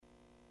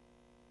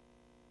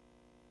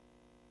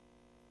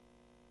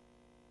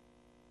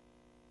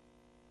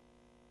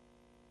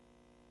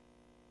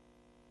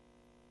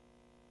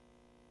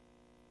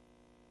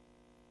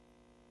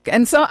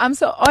And so I'm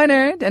so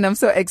honored and I'm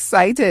so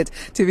excited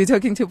to be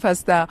talking to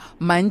Pastor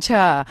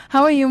Mantsha.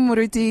 How are you,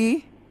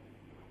 Muruti?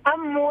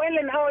 I'm well,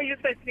 and how are you,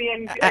 Ceci?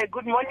 And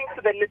good morning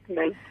to the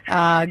listeners.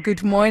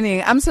 Good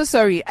morning. I'm so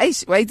sorry.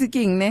 Why is it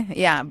king, ne?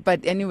 Yeah,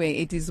 but anyway,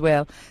 it is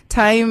well.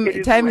 Time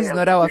is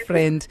not our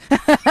friend.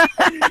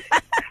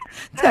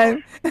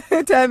 Time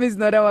is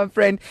not our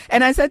friend.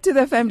 And I said to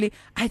the family,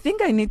 I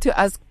think I need to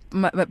ask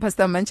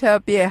Pastor Mantsha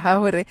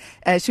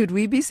Pieha, should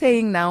we be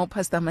saying now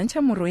Pastor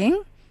Mantsha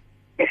Murueng?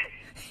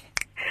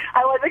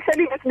 I was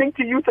actually listening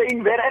to you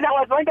saying that, and I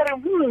was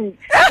wondering,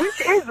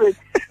 which is it?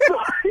 So,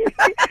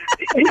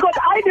 because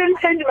I didn't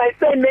change my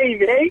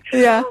surname, eh?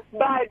 Yeah.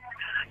 But,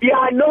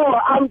 yeah, no,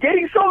 I'm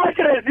getting so much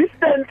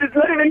resistance. It's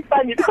not even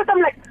funny. Because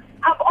I'm like,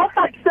 I've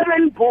offered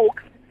 7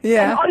 books.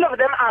 Yeah. And all of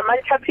them are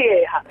Mantsha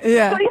Pieha.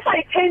 Yeah. So if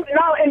I change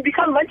now and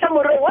become Mantsha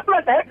Murueng, what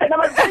must happen? I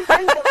must change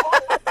the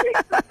whole thing.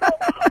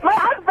 My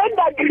husband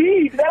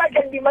agreed that I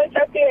can be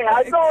Mantsha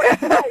Pieha. So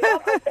it's fine.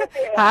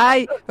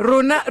 Hi,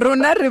 Rona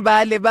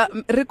ribale ba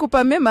re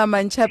kopa me mama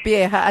Mantsha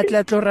Pieha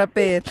atla tlo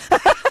rapela.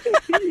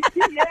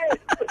 Yes.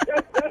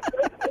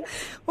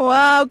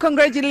 Wow,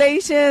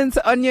 congratulations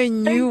on your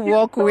new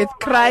walk with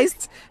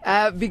Christ,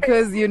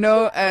 because, you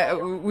know,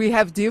 we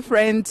have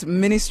different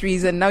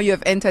ministries and now you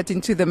have entered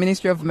into the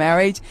ministry of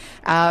marriage.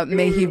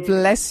 May He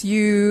bless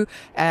you,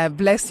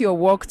 bless your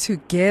walk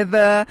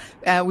together.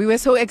 We were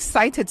so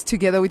excited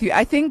together with you.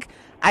 I think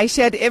I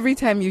shared every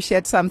time you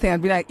shared something,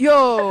 I'd be like,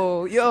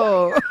 yo,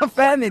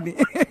 family.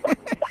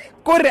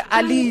 Kore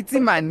aliti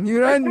man, you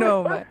don't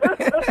know, man.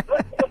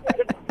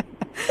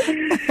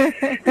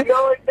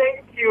 No,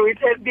 thank you. It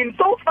has been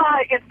so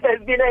far. It has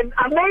been an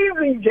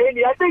amazing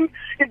journey. I think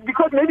it's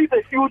because maybe it's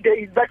a few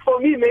days, but for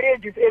me,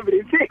 marriage is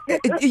everything.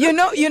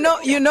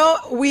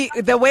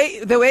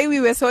 The way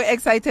we were so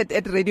excited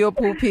at Radio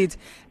Pulpit,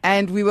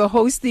 and we were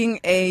hosting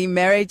a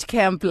marriage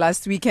camp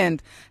last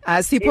weekend.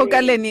 Sipho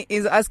Kaleni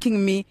is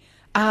asking me,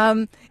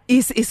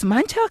 is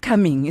Mantsha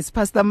coming? Is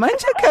Pastor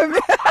Mantsha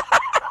coming?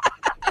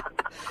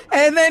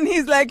 And then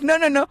he's like,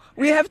 no,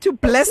 we have to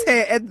bless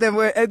her at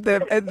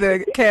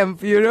the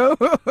camp, you know.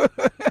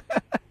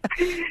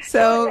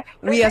 So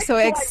we are so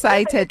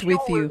excited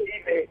with you.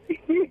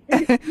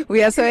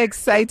 We are so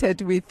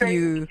excited with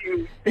you.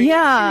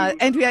 Yeah,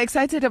 and we are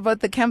excited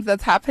about the camp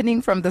that's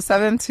happening from the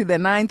 7th to the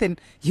 9th,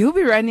 and you'll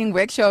be running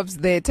workshops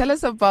there. Tell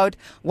us about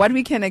what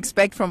we can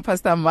expect from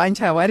Pastor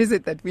Mantsha. What is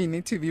it that we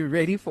need to be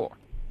ready for?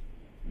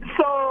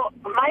 So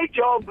my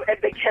job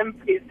at the camp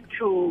is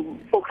to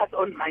focus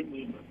on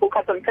money,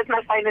 focus on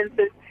personal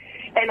finances.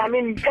 And I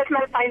mean,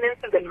 personal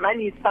finances and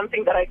money is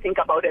something that I think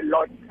about a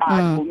lot.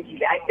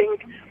 I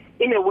think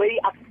in a way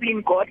I've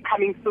seen God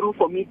coming through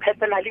for me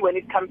personally when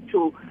it comes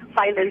to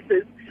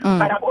finances.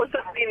 But I've also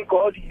seen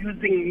God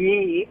using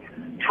me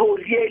to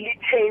really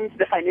change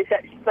the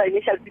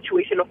financial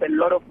situation of a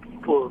lot of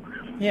people.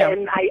 Yeah.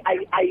 And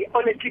I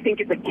honestly think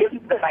it's a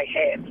gift that I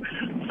have.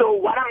 So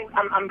what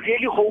I'm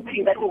really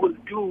hoping that we will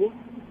do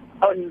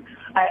on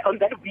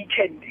that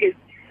weekend is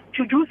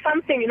to do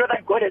something, you know,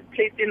 that God has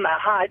placed in my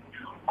heart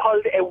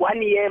called a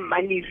 1-year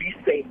money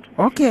reset.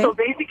 Okay. So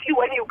basically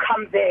when you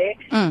come there,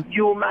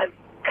 you must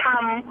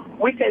come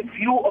with a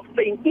view of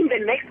saying, in the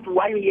next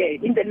 1 year,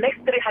 in the next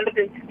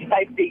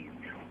 365 days,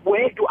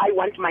 where do I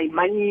want my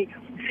money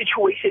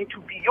situation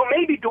to be? You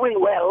may be doing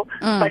well,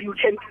 but you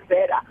can do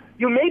better.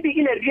 You may be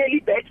in a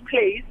really bad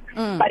place,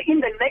 but in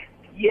the next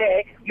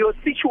year, your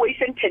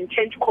situation can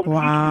change completely.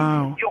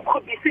 Wow. You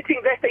could be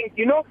sitting there saying,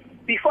 you know,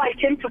 before I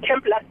came to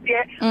camp last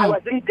year, I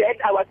was in debt,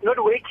 I was not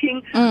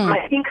working,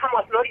 my income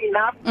was not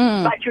enough.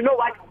 But you know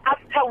what?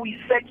 After we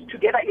sat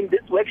together in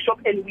this workshop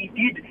and we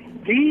did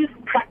these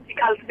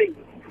practical things,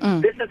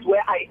 this is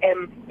where I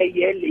am a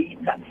year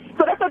later.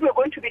 So that's what we're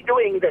going to be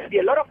doing. There'll be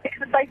a lot of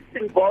exercises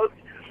involved,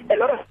 a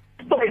lot of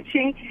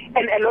stretching,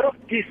 and a lot of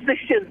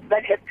decisions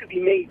that have to be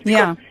made.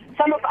 Yeah. Because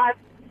some of us,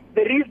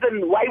 the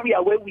reason why we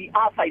are where we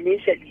are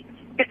financially,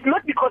 it's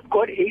not because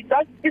God hates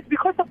us, it's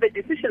because of the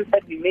decisions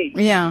that we make.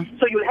 Yeah.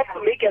 So you'll have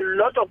to make a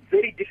lot of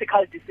very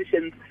difficult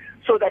decisions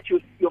so that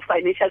your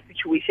financial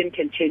situation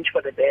can change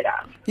for the better.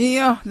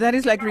 Yeah, that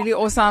is like really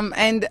awesome.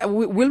 And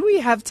will we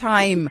have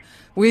time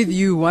with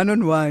you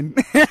one-on-one?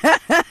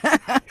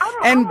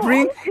 and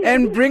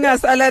bring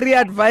us salary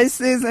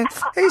advices and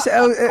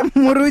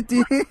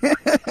Muruti.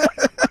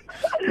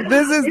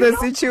 This is the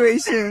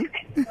situation.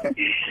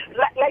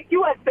 Like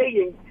you were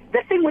saying,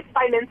 the thing with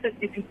finances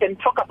is you can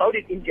talk about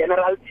it in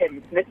general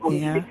terms, but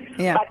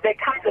there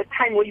comes a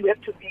time where you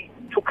have to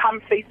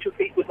come face to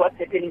face with what's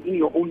happening in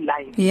your own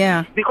life.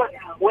 Yeah. Because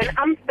when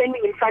I'm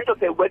standing in front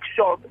of a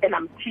workshop and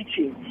I'm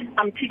teaching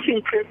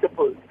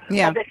principles.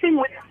 Yeah. But the thing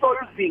with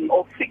solving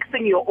or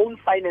fixing your own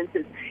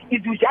finances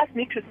is you just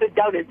need to sit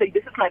down and say,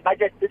 this is my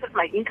budget, this is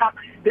my income,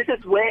 this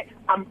is where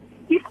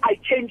if I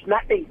change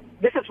nothing,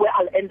 this is where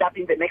I'll end up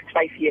in the next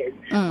 5 years.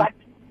 But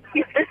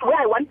if this is where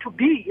I want to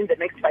be in the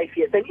next 5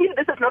 years, and if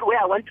this is not where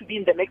I want to be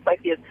in the next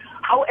 5 years,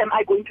 how am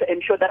I going to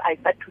ensure that I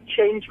start to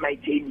change my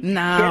journey?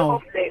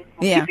 Now,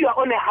 if you are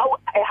on a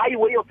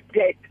highway of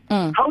debt,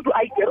 How do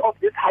I get off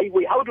this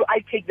highway? How do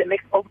I take the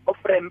next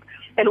off-ramp?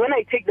 And when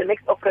I take the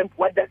next off-ramp,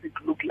 what does it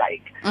look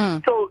like?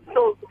 So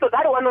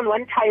that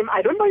one-on-one time,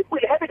 I don't know if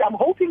we'll have it. I'm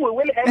hoping we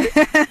will have it.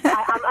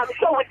 I'm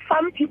sure with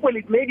some people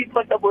it may be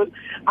possible.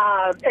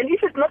 And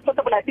if it's not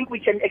possible, I think we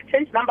can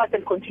exchange numbers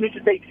and continue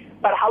to say,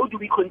 but how do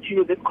we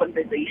continue this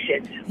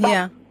conversation?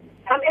 Yeah.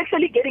 I'm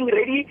actually getting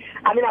ready.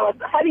 I mean,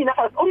 funny enough,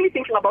 I was only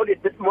thinking about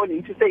it this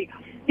morning to say,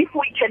 if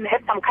we can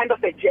have some kind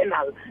of a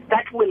journal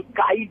that will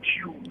guide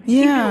you.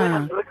 Yeah. Even when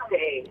I'm not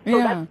there.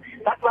 So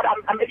that's what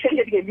I'm actually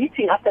having a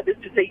meeting after this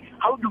to say,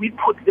 how do we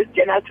put this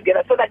journal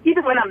together so that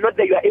even when I'm not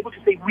there, you are able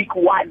to say week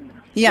 1.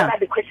 Yeah. What are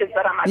the questions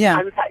that I must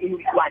answer in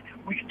week 1,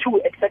 week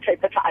 2, etc.,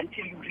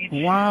 until you reach.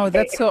 Wow,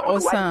 that's so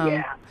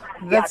awesome.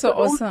 That's so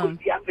awesome. Those will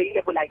be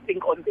available, I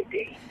think, on the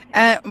day.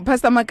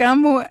 Pastor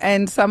Makamu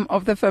and some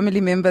of the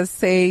family members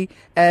say,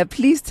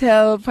 please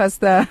tell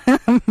Pastor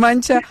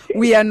Mantsha,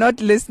 we are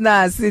not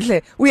listeners.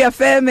 We are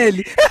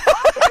family.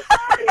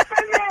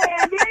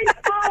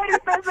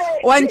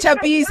 One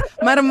chappies,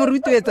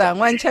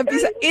 one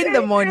chappies in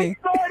the morning.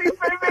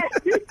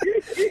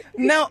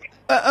 Now,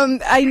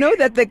 I know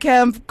that the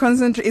camp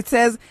it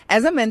says,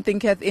 as a man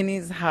thinketh in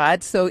his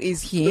heart, so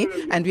is he.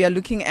 And we are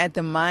looking at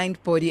the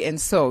mind, body, and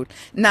soul.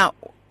 Now,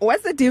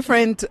 what's the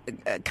different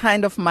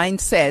kind of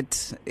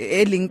mindset,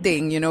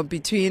 thing,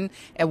 between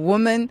a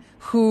woman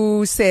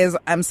who says,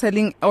 I'm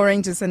selling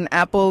oranges and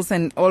apples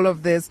and all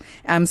of this,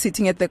 I'm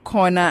sitting at the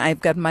corner,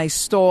 I've got my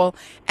stall,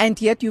 and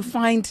yet you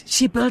find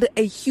she built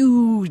a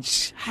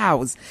huge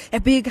house, a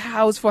big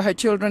house for her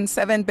children,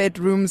 7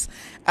 bedrooms.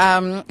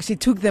 She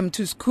took them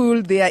to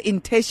school, they are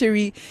in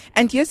tertiary,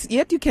 and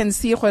yet you can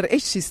see her,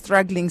 she's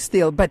struggling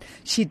still, but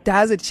she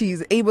does it, she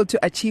is able to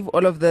achieve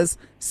all of this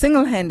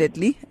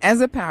single-handedly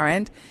as a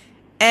parent.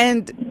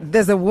 And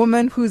there's a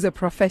woman who's a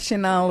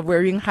professional,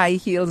 wearing high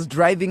heels,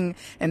 driving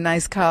a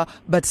nice car,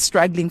 but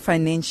struggling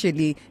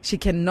financially. She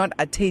cannot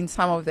attain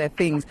some of their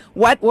things.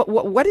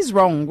 What is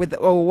wrong with,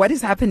 or what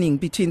is happening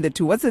between the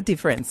two? What's the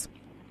difference?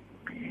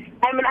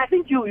 I mean, I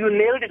think you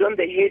nailed it on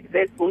the head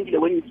there,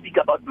 Songile, when you speak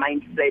about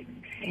mindset.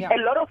 Yeah.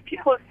 A lot of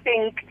people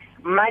think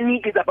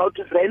money is about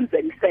rands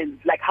and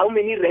cents. Like, how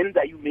many rands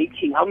are you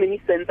making? How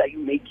many cents are you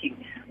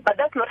making? But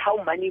that's not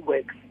how money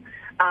works.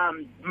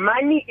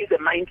 Money is a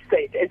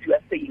mindset, as you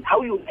are saying.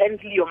 How you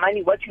handle your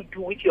money, what you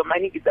do with your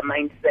money is a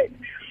mindset.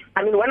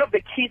 I mean, one of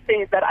the key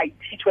things that I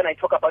teach when I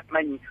talk about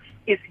money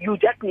is you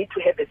just need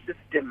to have a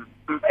system.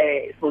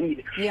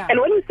 Yeah.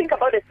 And when you think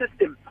about a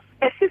system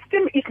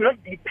is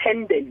not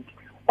dependent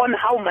on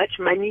how much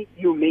money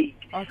you make.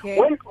 Okay.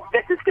 When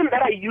the system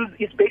that I use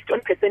is based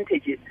on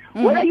percentages.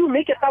 Whether you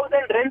make 1,000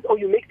 rands or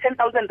you make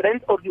 10,000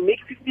 rands or you make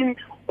 15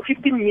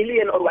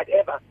 million or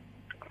whatever,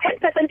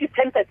 10% is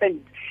 10%.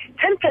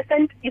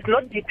 10% is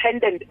not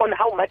dependent on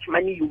how much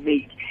money you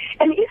make.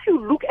 And if you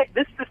look at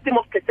this system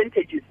of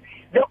percentages,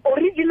 the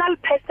original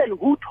person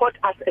who taught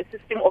us a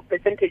system of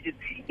percentages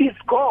is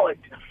God.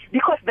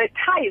 Because the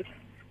tithe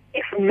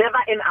is never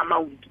an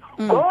amount.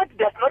 God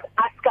does not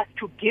ask us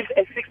to give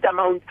a fixed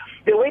amount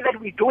the way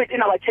that we do it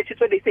in our churches,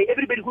 where they say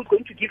everybody who's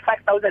going to give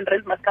 5,000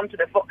 rand must come to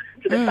the fund.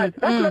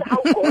 That's not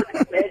how God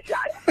is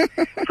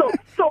measured.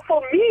 So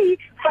for me,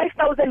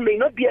 5,000 may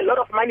not be a lot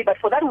of money, but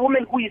for that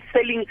woman who is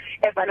selling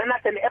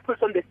bananas and apples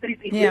on the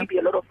streets, it may be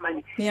a lot of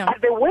money. Yeah.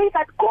 But the way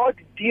that God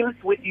deals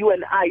with you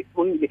and I,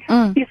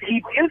 is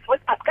He deals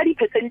with ascari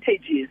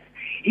percentages.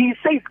 He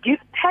says give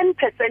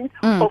 10%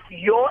 of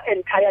your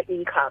entire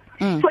income.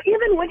 So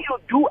even when you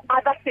do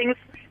other things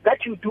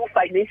that you do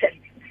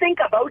financially, think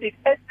about it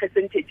as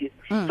percentages.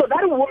 So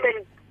that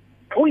woman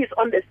who is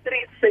on the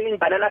street selling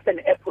bananas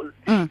and apples,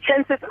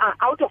 chances are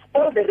out of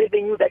all the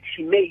revenue that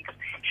she makes,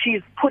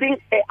 she's putting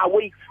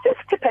away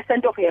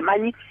 50% of her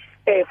money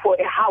for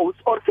a house,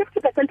 or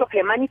 50% of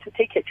her money to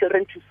take her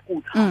children to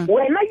school.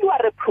 When you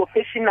are a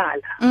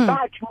professional,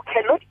 but you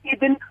cannot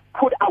even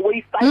put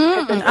away 5%.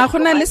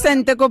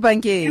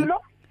 You know,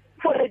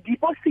 for a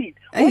deposit,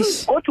 when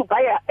you go to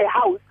buy a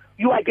house,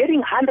 you are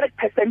getting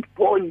 100%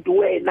 bond.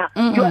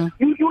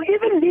 You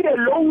even need a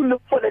loan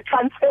for the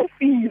transfer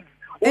fees.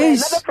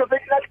 Another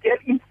professional get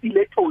in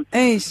stilettos.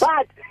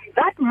 But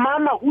that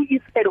mama who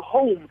is at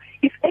home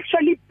is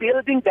actually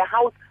building the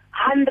house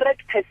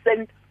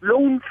 100%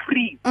 loan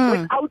free,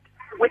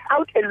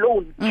 without a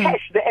loan,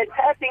 cash. The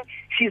entire thing,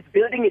 she's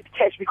building it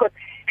cash, because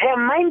her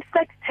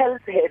mindset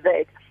tells her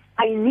that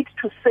I need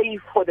to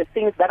save for the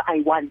things that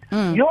I want.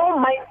 Your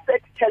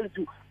mindset tells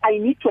you I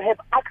need to have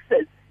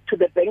access to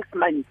the bank's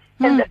money,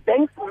 and the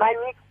bank's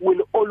money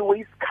will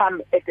always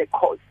come at a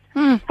cost.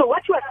 So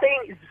what you are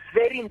saying is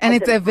very important. And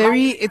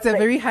it's a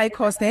very high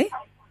cost, eh?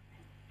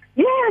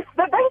 Yes,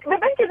 the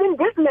bank is in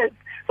business.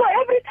 So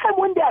every time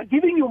when they are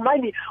giving you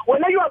money,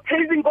 when you are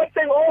praising God,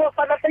 saying, "Oh,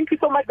 Father, thank you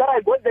so much that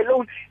I got the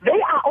loan," they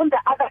are on the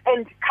other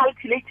end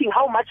calculating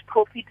how much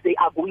profit they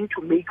are going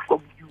to make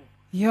from you.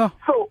 Yeah.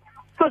 So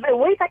the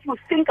way that you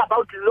think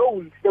about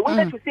loans, the way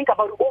that you think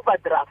about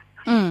overdrafts,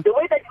 the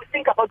way that you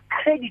think about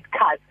credit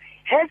cards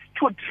has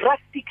to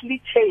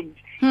drastically change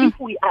if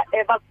we are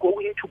ever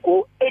going to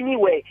go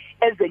anywhere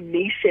as a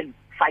nation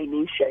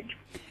financially.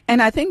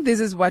 And I think this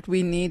is what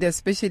we need,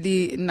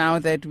 especially now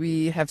that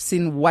we have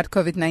seen what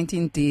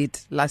COVID-19 did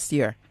last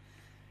year.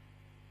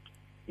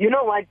 You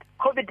know what?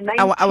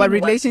 COVID-19... Our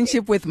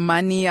relationship with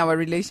money, our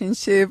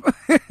relationship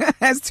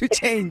has to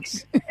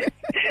change.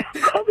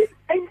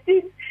 COVID-19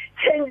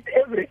 changed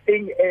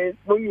everything.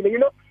 You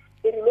know,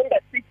 I remember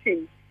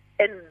sitting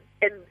and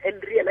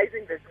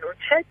realizing there's no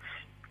church,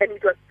 and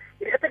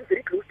it happened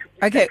very close to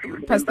me. Okay,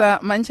 Pastor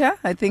Mantsha,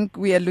 I think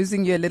we are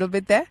losing you a little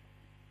bit there.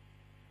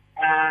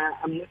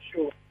 I'm not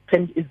sure.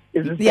 Is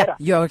this yeah, better?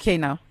 You're okay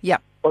now. Yeah.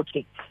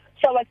 Okay.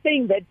 So I was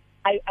saying that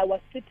I was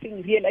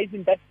sitting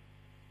realizing that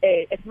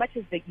as much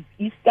as there is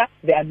Easter,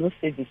 there are no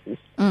services.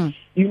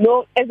 You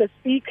know, as a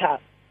speaker,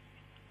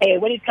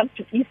 when it comes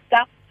to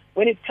Easter,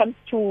 when it comes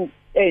to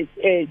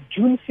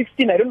June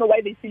 16, I don't know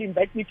why they still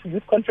invite me to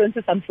youth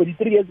conferences. I'm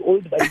 43 years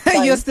old.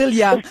 But you're still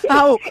young.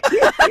 How?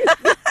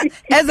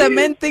 As a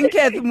man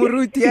thinketh,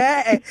 Murut,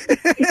 yeah.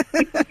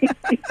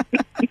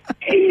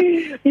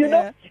 You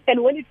know,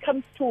 and when it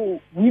comes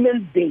to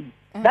Women's Day,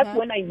 that's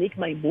when I make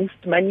my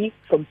most money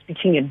from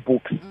speaking in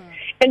books.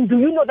 And do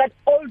you know that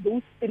all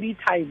those 3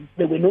 times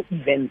there were no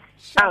events?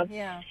 Sure,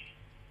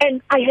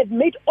 And I had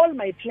made all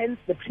my plans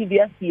the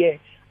previous year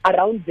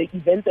around the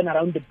events and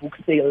around the book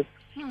sales.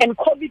 And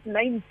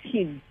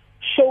COVID-19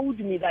 showed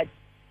me that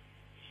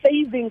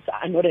savings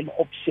are not an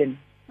option.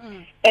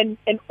 And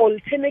an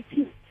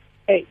alternative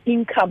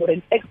income or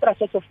an extra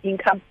source of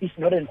income is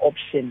not an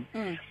option.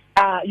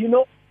 You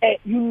know,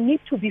 you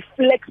need to be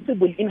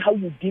flexible in how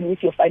you deal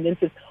with your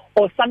finances,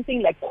 or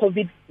something like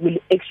COVID will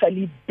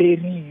actually bury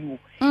you.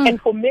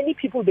 And for many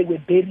people, they were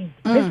buried.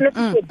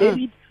 Businesses were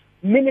buried.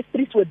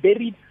 Ministries were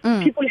buried.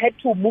 People had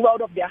to move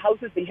out of their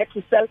houses. They had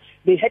to sell.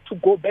 They had to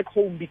go back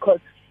home because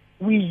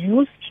we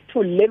used to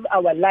live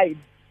our lives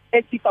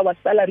as if our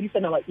salaries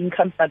and our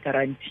incomes are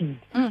guaranteed.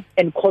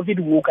 And COVID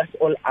woke us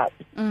all up.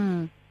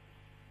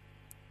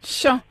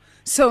 Sure.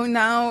 So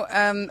now,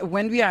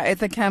 when we are at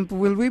the camp,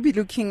 will we be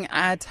looking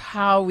at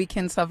how we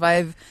can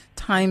survive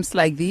times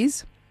like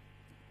these?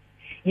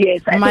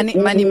 Yes.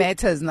 Money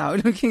matters now,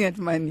 looking at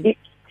money.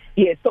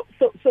 Yes.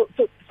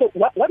 So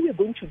what we're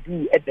going to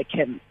do at the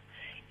camp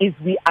is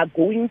we are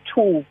going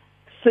to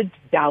sit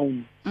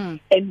down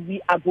and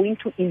we are going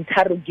to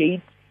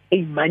interrogate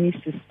a money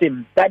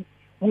system that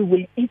we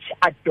will each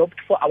adopt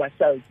for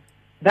ourselves.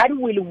 That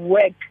will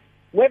work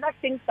whether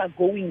things are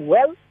going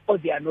well or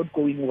they are not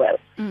going well.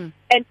 And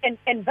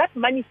that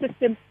money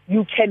system,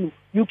 you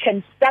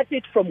can start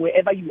it from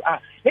wherever you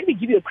are. Let me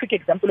give you a quick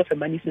example of a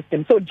money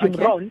system. So Jim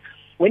Rohn,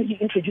 when he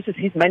introduces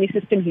his money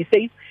system, he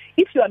says,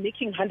 if you are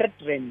making 100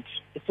 rand,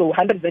 so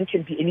 100 rand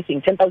can be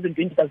anything, 10,000,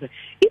 20,000.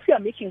 If you are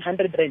making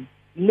 100 rand,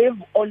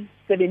 live on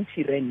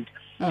 70 rand.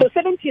 So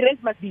 70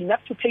 rand must be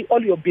enough to pay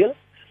all your bills.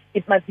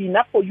 It must be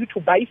enough for you to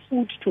buy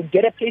food, to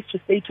get a place to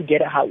stay, to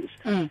get a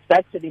house.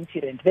 That's 70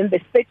 rand. Then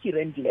there's 30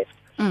 rand left.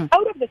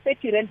 Out of the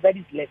 30 rand that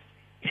is left,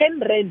 10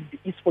 rand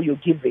is for your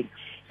giving.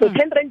 So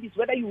 10 rand is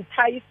whether you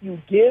tithe,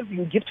 you give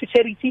to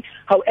charity,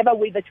 however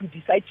way that you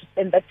decide to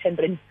spend that 10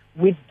 rand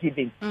with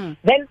giving.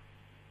 Then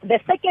the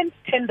second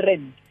 10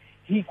 rand,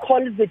 he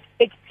calls it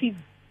active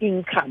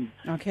income,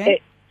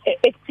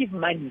 active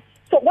money.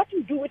 So what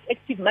you do with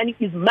active money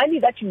is money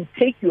that you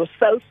take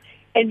yourself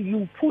and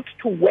you put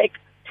to work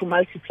to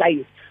multiply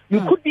it.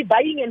 You could be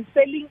buying and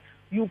selling.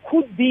 You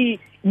could be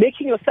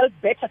making yourself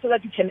better so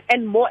that you can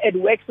earn more at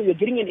work, so you're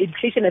getting an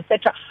education,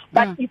 etc.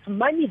 But it's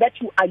money that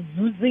you are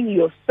using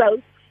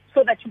yourself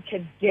so that you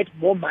can get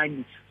more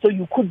money. So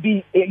you could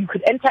be, you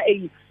could enter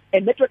a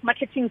network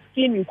marketing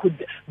scheme. You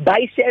could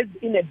buy shares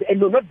in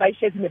not buy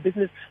shares in a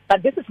business,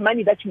 but this is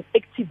money that you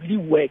actively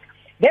work.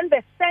 Then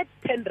the third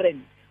 10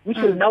 rand, which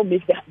will now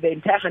make the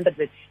entire 100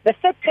 rand. The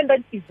third 10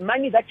 rand is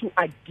money that you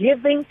are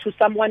giving to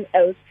someone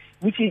else,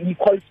 which he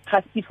calls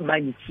passive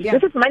money.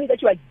 This is money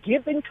that you are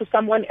giving to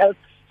someone else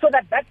so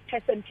that that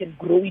person can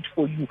grow it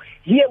for you.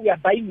 Here we are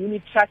buying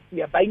unit trusts,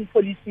 we are buying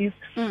policies,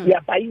 we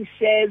are buying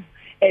shares,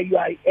 you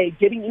are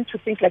getting into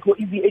things like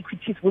easy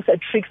equities,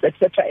 tricks,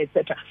 etc.,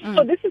 etc.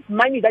 So this is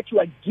money that you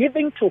are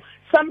giving to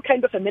some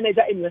kind of a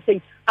manager, and you're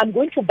saying, I'm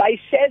going to buy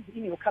shares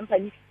in your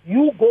company,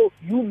 you go,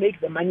 you make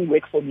the money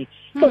work for me.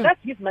 So that's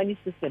his money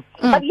system.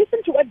 But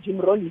listen to what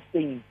Jim Rohn is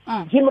saying.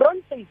 Jim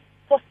Rohn says,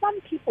 for some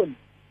people,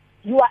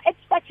 you are at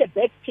such a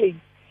bad place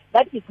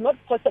that it's not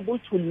possible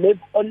to live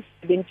on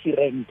 70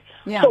 rand.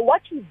 So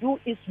what you do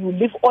is you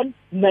live on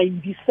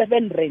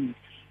 97 rand.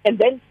 And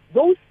then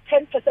those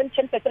 10%,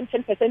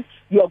 10%,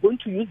 you are going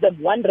to use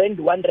them 1 rand,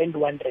 1 rand,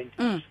 1 rand.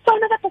 So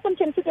another person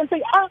can sit and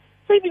say,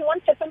 saving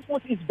 1%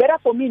 more is better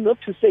for me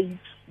not to save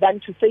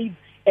than to save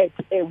at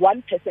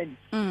 1%.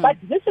 But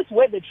this is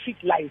where the trick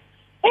lies.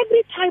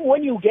 Every time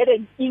when you get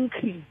an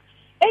increase,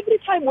 every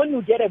time when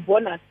you get a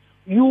bonus,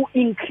 you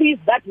increase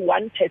that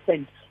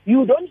 1%.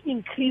 You don't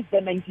increase the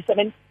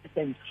 97%.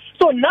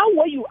 So now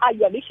where you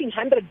are making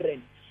 100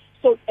 rand.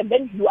 So, and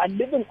then you are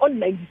living on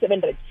 97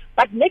 rand.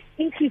 But next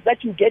increase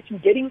that you get, you're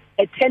getting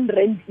a 10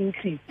 rand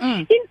increase.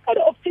 Instead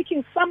of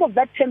taking some of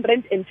that 10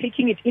 rand and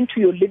taking it into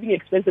your living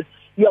expenses,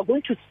 you are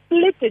going to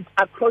split it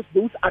across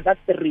those other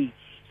 3.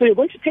 So you're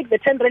going to take the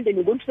 10 rand and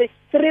you're going to say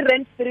 3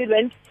 rand, 3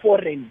 rand, 4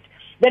 rand.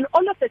 Then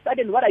all of a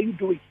sudden, what are you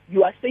doing?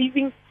 You are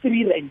saving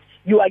 3 rand.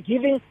 You are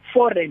giving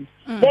 4 rand.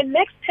 The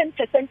next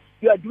 10%,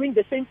 you are doing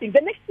the same thing.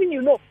 The next thing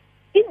you know,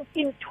 in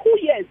 2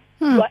 years,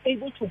 you are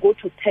able to go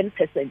to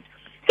 10%.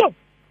 So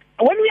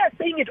when we are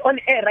saying it on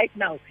air right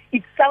now,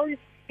 it sounds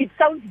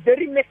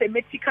very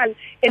mathematical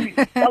and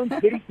it sounds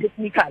very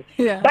technical.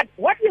 Yeah. But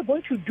what we are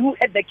going to do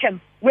at the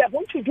camp, we are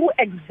going to do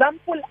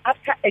example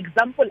after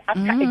example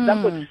after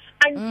example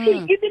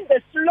until even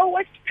the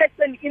slowest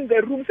person in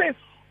the room says,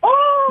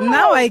 "Oh,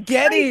 now I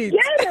get it.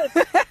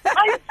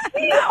 I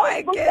see now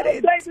I get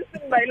it. This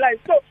in my life."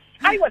 So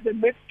I was a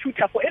math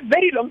tutor for a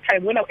very long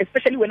time,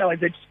 especially when I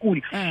was at school.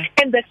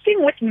 And the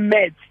thing with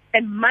math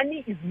and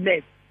money is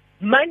math.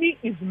 Money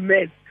is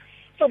math.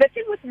 So the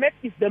thing with math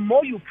is the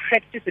more you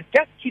practice it,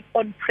 just keep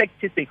on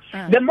practicing.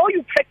 The more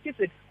you practice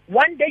it,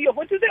 one day you're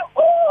going to say,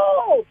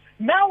 "Oh,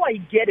 now I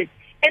get it."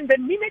 And the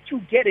minute you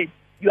get it,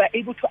 you are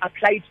able to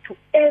apply it to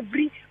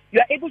everything,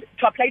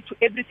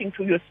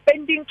 to your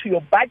spending, to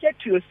your budget,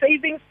 to your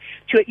savings,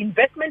 to your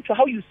investment, to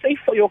how you save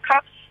for your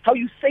car, how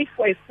you save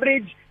for a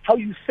fridge, how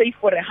you save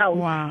for a house.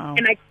 Wow.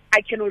 And I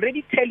can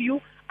already tell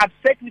you, I've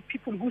sat with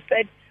people who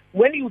said,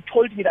 when you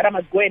told me that I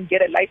must go and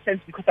get a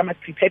license because I must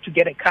prepare to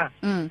get a car,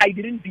 I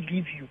didn't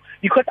believe you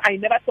because I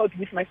never thought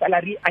with my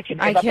salary I can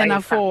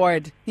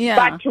afford. Yeah.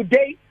 But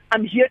today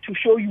I'm here to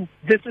show you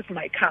this is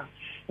my car.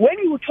 When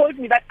you told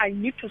me that I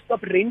need to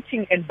stop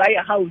renting and buy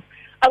a house,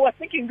 I was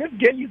thinking this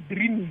girl is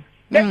dreaming.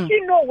 Does she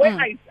know where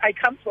I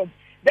come from?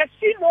 Does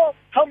she know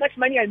how much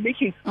money I'm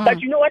making? But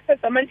you know what,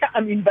 Mantsha,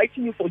 I'm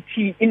inviting you for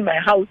tea in my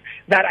house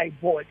that I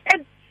bought.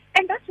 And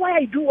that's why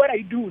I do what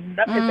I do,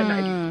 not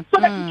personally.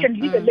 So that you can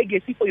leave a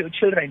legacy for your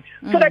children.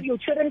 So that your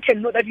children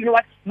can know that, you know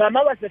what,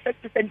 Mama was the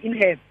first person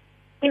in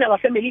our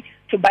family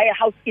to buy a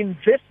house in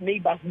this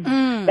neighborhood.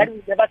 That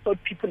we never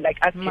thought people like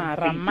us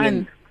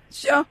can.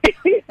 Sure.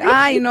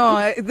 I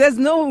know. There's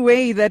no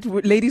way that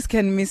ladies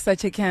can miss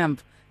such a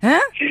camp.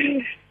 Huh?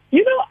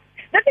 You know,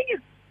 the thing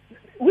is,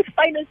 with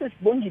finances,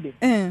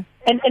 and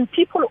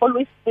people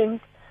always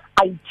think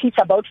I teach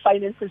about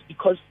finances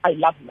because I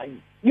love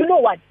money. You know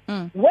what?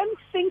 When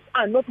things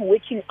are not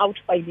working out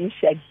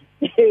financially,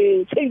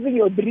 chasing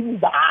your dreams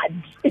is hard.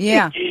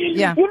 Yeah.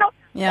 You know,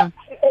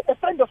 a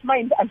friend of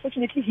mine,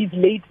 unfortunately, he's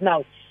late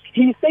now.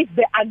 He says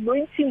the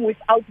anointing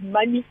without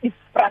money is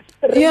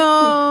frustrating.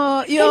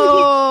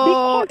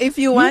 If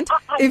you want,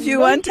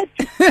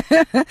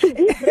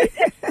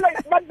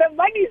 but the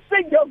money is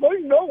saying you're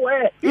going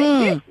nowhere.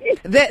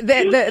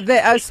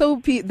 There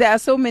are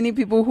so many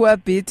people who are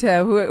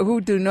bitter, who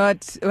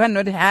are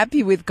not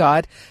happy with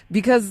God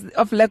because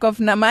of lack of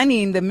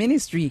money in the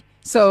ministry.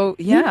 So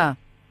yeah.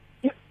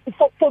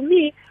 For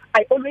me,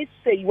 I always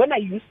say when I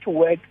used to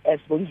work as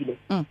Bongile,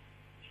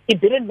 it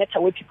didn't matter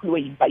where people were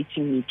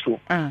inviting me to.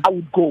 I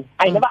would go.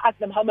 I never asked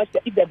them how much,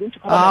 if they're going to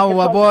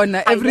come.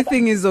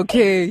 Everything is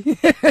okay.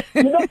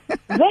 You know,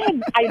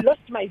 then I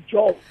lost my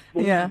job.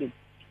 Yeah.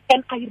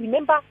 And I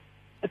remember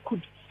I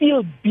could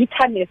feel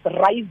bitterness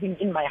rising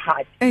in my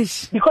heart.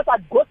 Because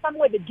I'd go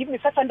somewhere, they'd give me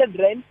 500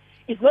 rand.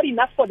 It's not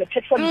enough for the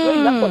petrol. It's not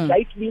enough for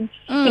dry clean.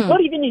 It's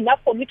not even enough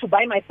for me to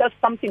buy myself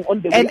something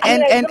on the way.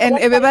 And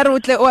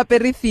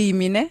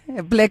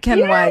black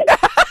and white.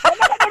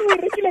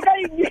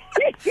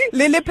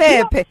 Lily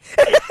Pepe.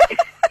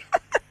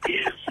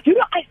 You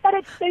know, I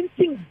started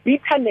sensing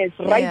bitterness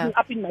rising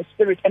up in my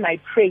spirit, and I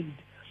prayed.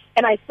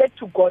 And I said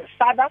to God,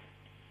 Father,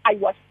 I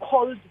was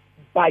called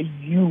by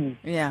you.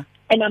 Yeah.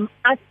 And I'm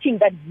asking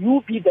that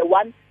you be the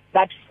one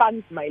that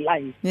funds my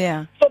life.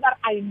 Yeah. So that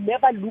I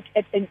never look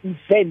at an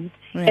event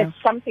as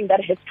something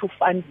that has to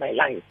fund my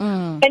life.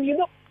 And you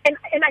know, and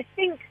I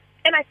think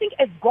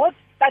as God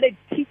started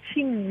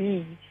teaching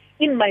me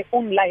in my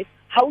own life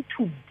how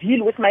to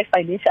deal with my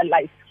financial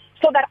life,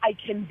 so that I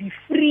can be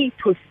free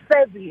to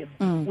serve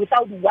Him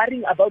without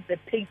worrying about the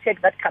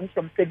paycheck that comes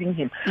from serving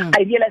Him. I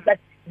realized that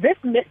this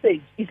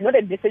message is not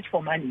a message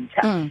for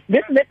Mantsha.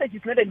 This message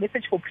is not a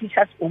message for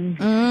preachers only.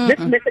 This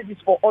message is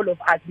for all of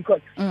us,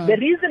 because the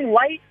reason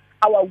why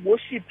our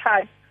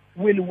worshipers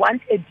will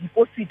want a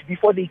deposit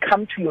before they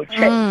come to your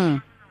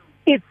church,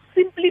 it's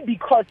simply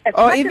because...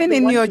 Or even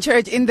in your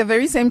church, in the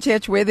very same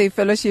church where they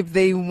fellowship,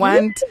 they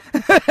want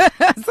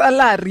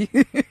salary.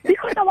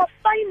 Because our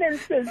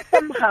finances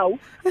somehow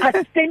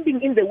are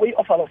standing in the way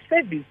of our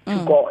service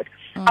to God.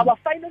 Our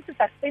finances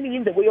are standing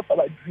in the way of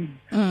our dreams.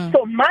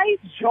 So my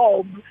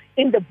job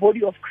in the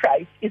body of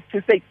Christ is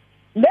to say,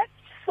 let's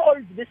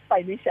solve this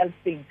financial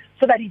thing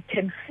so that it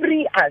can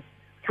free us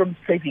from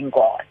serving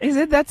God. Is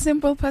it that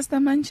simple, Pastor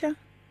Mantsha?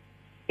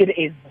 It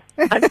is.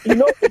 And you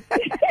know,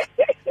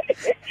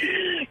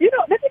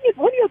 the thing is,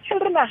 when your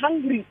children are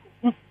hungry,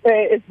 to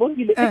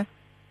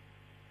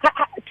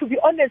be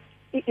honest,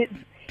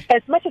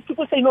 as much as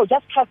people say, no,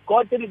 just trust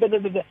God,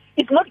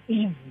 it's not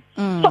easy.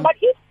 So, but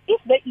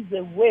if there is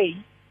a way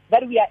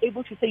that we are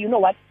able to say, you know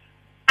what,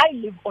 I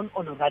live on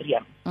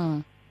honorarium.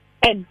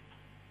 And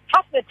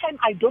half the time,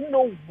 I don't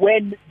know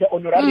when the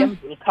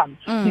honorariums will come.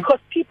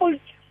 Because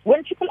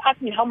when people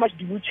ask me, how much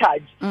do you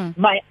charge?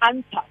 My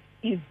answer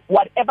is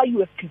whatever you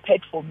have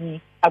prepared for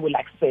me, I will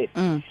accept.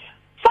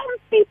 Some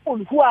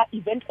people who are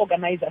event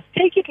organizers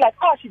take it like,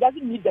 she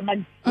doesn't need the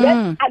money.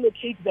 Let's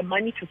allocate the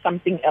money to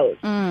something else.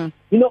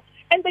 You know,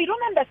 and they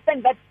don't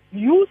understand that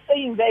you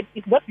saying that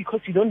is not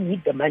because you don't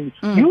need the money.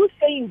 You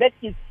saying that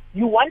is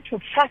you want to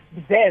trust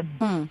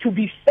them to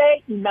be fair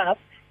enough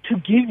to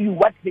give you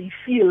what they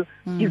feel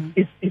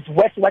is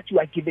worth what you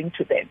are giving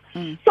to them.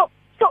 So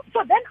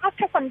then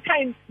after some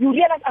time, you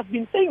realize I've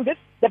been saying this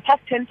the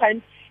past 10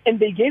 times, and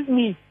they gave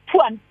me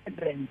 200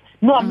 rand.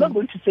 No, I'm not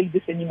going to say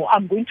this anymore.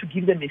 I'm going to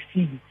give them a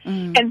fee.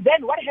 And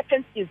then what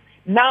happens is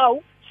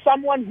now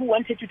someone who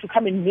wanted you to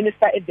come and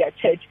minister at their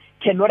church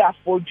cannot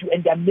afford you,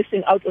 and they're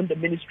missing out on the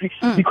ministry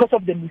because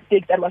of the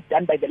mistake that was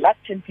done by the last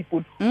 10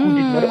 people who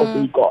did not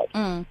obey God.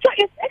 So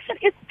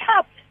it's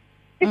tough.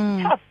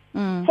 It's tough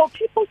for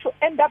people to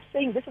end up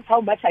saying this is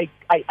how much I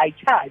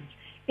charge.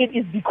 It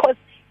is because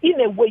in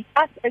a way,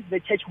 us as the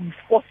church, we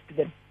forced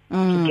them.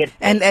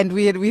 And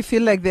we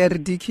feel like they're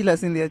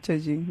ridiculous in their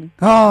charging. You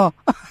know,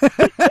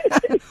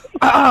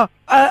 I'll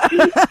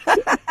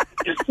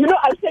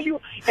tell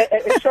you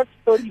a short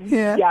story.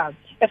 Yeah.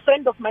 A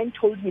friend of mine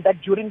told me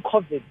that during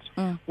COVID,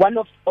 one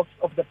of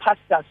the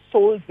pastors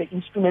sold the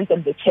instruments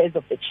and the chairs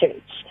of the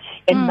church.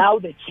 And now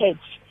the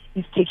church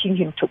is taking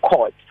him to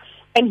court.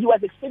 And he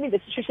was explaining the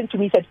situation to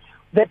me. He said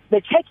that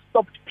the church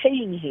stopped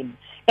paying him.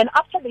 And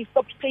after they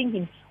stopped paying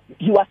him,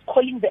 he was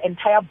calling the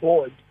entire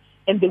board,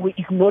 and they were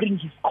ignoring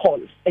his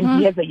calls. And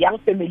he has a young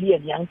family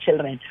and young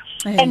children.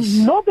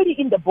 And nobody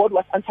in the board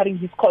was answering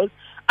his calls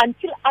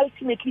until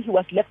ultimately he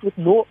was left with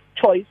no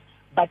choice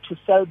but to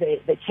sell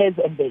the chairs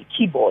and the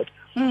keyboard.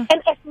 And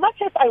as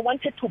much as I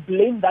wanted to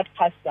blame that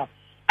pastor,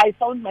 I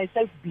found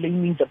myself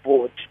blaming the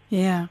board.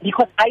 Yeah.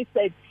 Because I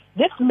said,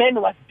 this man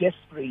was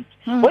desperate.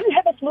 When you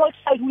have a small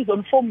child who is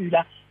on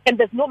formula and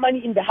there's no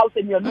money in the house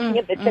and you're looking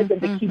at the chairs and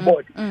the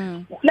keyboard,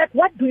 like,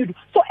 what do you do?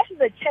 So as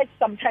the church,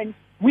 sometimes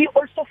we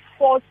also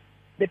force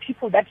the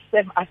people that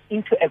serve us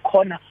into a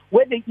corner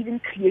where they even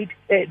create,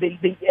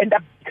 they end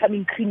up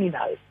becoming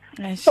criminals.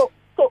 Nice. So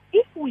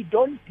if we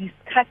don't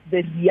discuss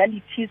the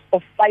realities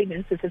of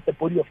finances as the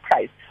body of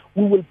Christ,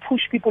 we will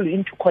push people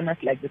into corners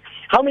like this.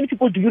 How many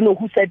people do you know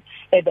who said,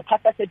 the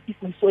pastor said, if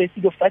we sow a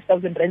seed of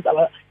 5,000 rands,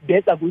 our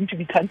debts are going to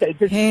be cancelled?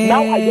 Hey,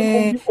 now I don't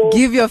only owe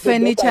give your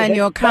furniture and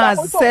your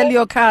cars, sell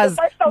your cars.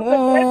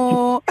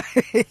 Because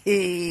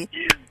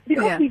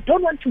we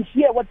don't want to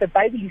hear what the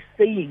Bible is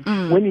saying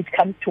when it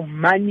comes to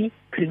money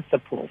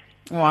principles.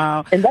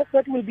 Wow. And that's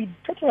what we'll be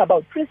talking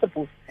about,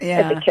 principles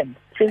at the camp.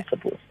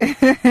 Principles.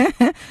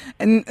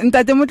 And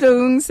Tate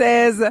Mutlung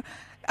says,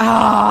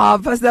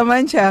 Pastor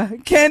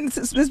Mantsha,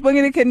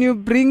 can you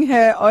bring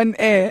her on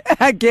air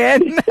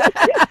again?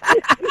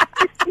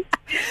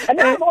 And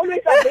I'm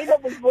always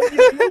available for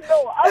you. You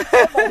know, I'm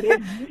ready.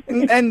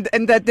 And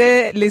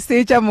Tate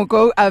Lisecha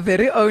Muko, our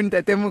very own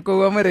Tate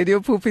Muko on radio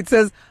pulpit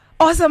says,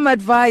 awesome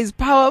advice,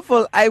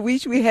 powerful. I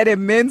wish we had a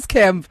men's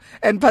camp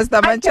and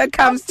Pastor Mantsha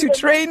comes to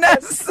train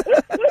us.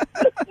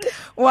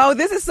 Wow,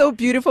 this is so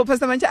beautiful.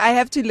 Pastor Mantsha, I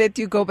have to let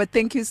you go, but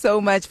thank you so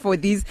much for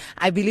these.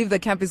 I believe the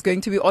camp is going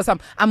to be awesome.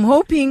 I'm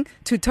hoping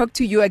to talk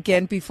to you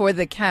again before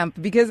the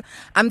camp because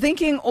I'm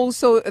thinking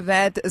also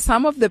that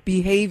some of the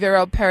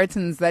behavioral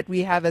patterns that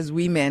we have as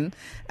women,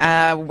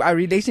 our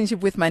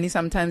relationship with money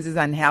sometimes is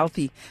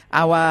unhealthy.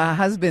 Our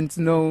husbands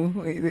know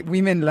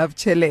women love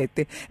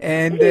chelete,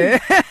 and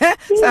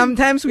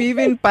sometimes we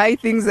even buy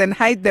things and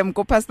hide them,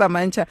 go Pastor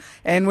Mantsha.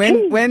 And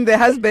when the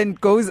husband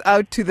goes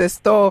out to the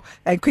store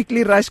and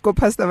quickly rush, go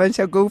Pastor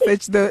Mantsha, go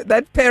fetch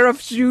that pair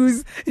of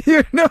shoes,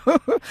 you know,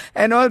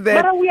 and all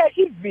that. But we are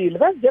evil.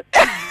 That's just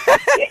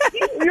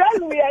we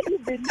are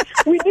evil.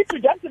 We need to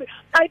just.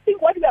 I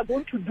think what we are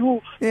going to do,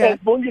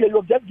 Bongile, you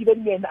have just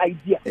given me an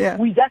idea. Yeah.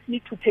 We just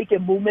need to take a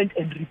moment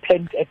and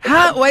repent.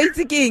 Why is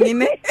it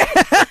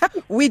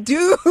we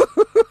do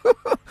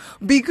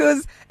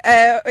because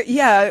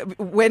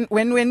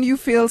when you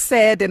feel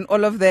sad and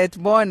all of that,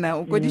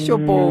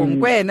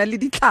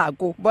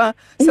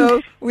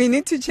 so we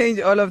need to change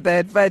all of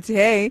that. But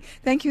hey,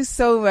 thank you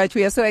so much.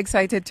 We are so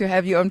excited to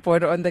have you on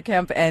board on the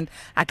camp, and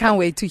I can't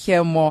wait to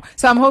hear more.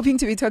 So I'm hoping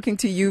to be talking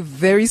to you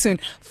very soon.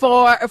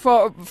 For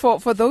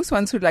those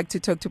ones who'd like to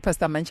talk to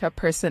Pastor Mantsha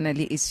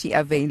personally, is she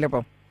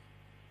available?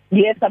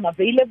 Yes, I'm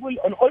available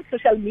on all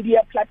social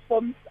media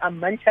platforms. I'm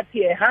Mantsha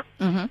Pierha,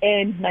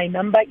 and my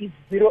number is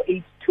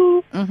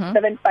 082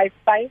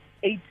 755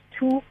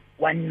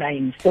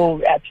 8219.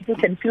 So people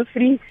can feel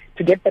free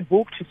to get the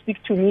book, to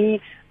speak to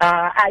me.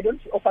 I don't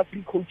offer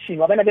free coaching.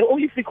 The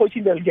only free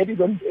coaching they'll get is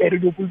on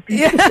radio pulpit.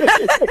 Yeah.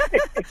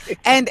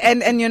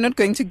 and you're not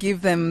going to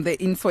give them the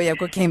info you're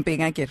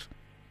camping, I guess.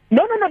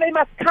 No, they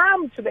must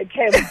come to the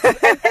camp. And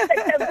at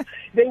the camp,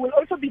 they will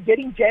also be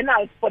getting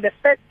journals for the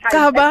first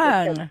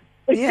time.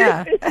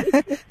 Yeah.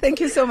 Thank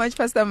you so much,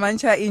 Pastor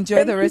Mantsha.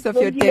 Enjoy the rest of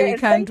your day. We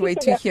can't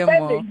wait to hear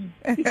more.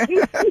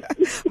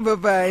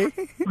 Bye-bye.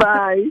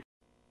 Bye.